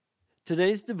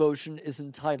Today's devotion is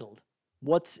entitled,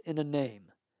 What's in a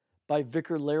Name? By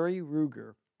Vicar Larry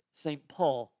Ruger, St.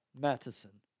 Paul,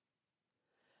 Mattison.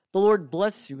 The Lord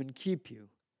bless you and keep you.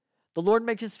 The Lord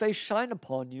make his face shine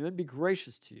upon you and be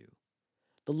gracious to you.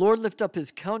 The Lord lift up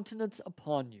his countenance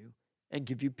upon you and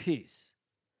give you peace.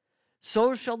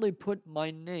 So shall they put my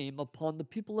name upon the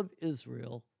people of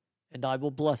Israel, and I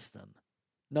will bless them.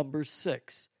 Numbers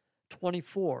 6,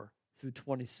 24 through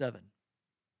 27.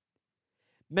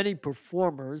 Many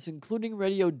performers, including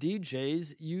radio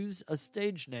DJs, use a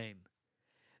stage name.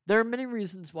 There are many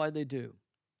reasons why they do.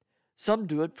 Some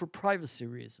do it for privacy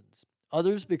reasons,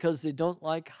 others because they don't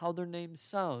like how their name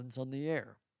sounds on the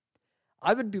air.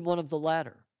 I would be one of the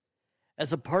latter.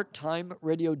 As a part-time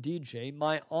radio DJ,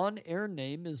 my on-air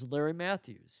name is Larry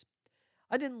Matthews.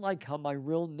 I didn't like how my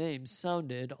real name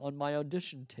sounded on my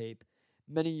audition tape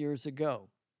many years ago.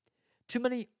 Too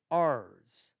many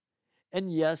R's. And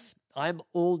yes, I'm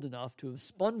old enough to have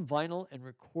spun vinyl and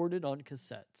recorded on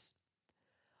cassettes.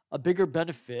 A bigger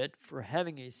benefit for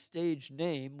having a stage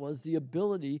name was the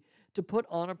ability to put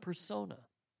on a persona.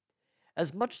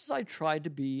 As much as I tried to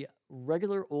be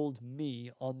regular old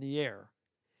me on the air,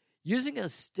 using a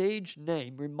stage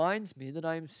name reminds me that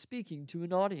I am speaking to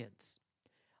an audience.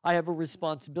 I have a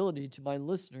responsibility to my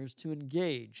listeners to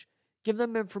engage, give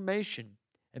them information,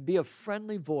 and be a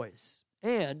friendly voice.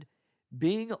 And,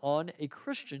 being on a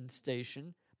Christian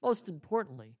station, most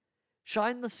importantly,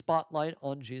 shine the spotlight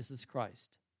on Jesus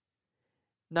Christ.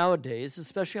 Nowadays,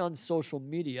 especially on social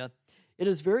media, it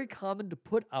is very common to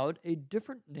put out a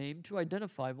different name to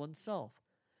identify oneself.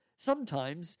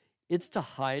 Sometimes it's to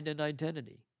hide an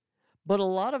identity. But a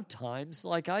lot of times,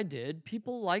 like I did,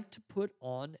 people like to put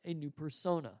on a new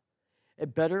persona, a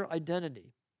better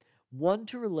identity, one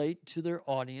to relate to their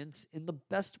audience in the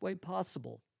best way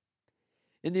possible.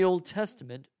 In the Old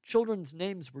Testament, children's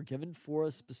names were given for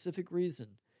a specific reason.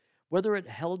 Whether it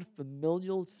held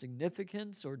familial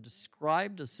significance or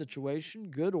described a situation,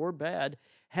 good or bad,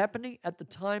 happening at the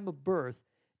time of birth,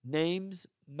 names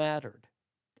mattered.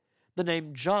 The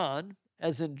name John,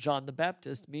 as in John the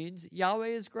Baptist, means Yahweh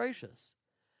is gracious,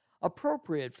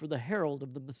 appropriate for the herald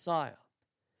of the Messiah.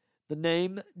 The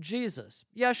name Jesus,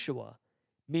 Yeshua,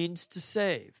 means to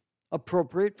save,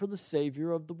 appropriate for the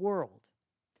Savior of the world.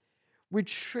 We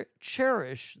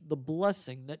cherish the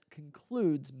blessing that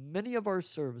concludes many of our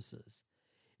services.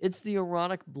 It's the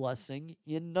Aaronic blessing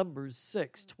in Numbers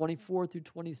 6, 24 through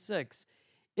 26.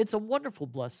 It's a wonderful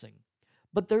blessing,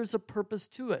 but there's a purpose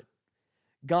to it.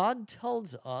 God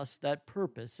tells us that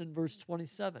purpose in verse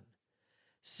 27.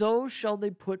 So shall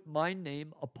they put my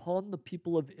name upon the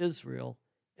people of Israel,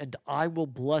 and I will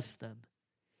bless them.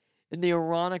 In the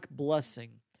Aaronic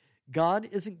blessing, God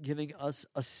isn't giving us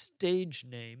a stage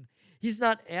name. He's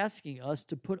not asking us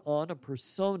to put on a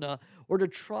persona or to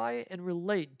try and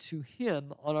relate to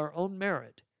him on our own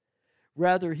merit.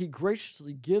 Rather, he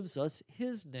graciously gives us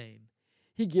his name.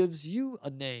 He gives you a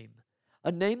name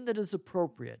that is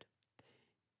appropriate.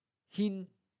 He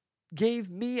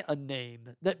gave me a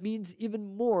name that means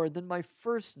even more than my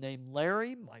first name,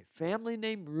 Larry, my family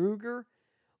name, Ruger,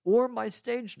 or my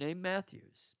stage name,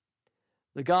 Matthews.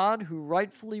 The God who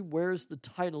rightfully wears the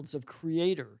titles of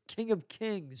Creator, King of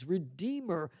Kings,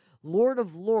 Redeemer, Lord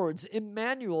of Lords,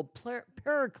 Emmanuel,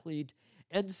 Paraclete,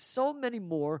 and so many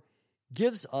more,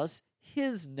 gives us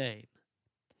his name.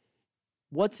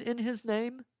 What's in his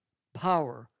name?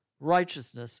 Power,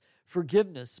 righteousness,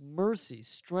 forgiveness, mercy,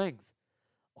 strength,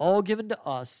 all given to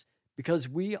us because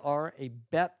we are a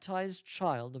baptized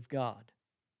child of God.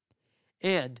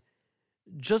 And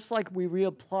just like we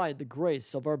reapply the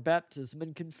grace of our baptism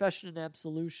and confession and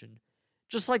absolution,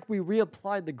 just like we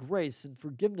reapply the grace and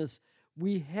forgiveness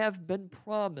we have been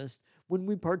promised when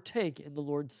we partake in the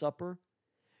Lord's Supper,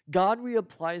 God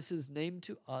reapplies his name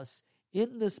to us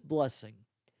in this blessing,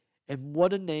 and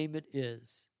what a name it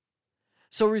is.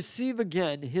 So receive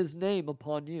again his name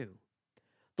upon you.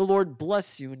 The Lord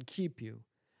bless you and keep you.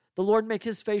 The Lord make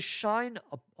his face shine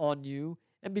upon you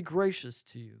and be gracious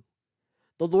to you.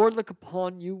 The Lord look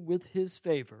upon you with his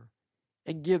favor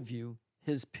and give you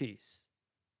his peace.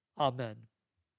 Amen.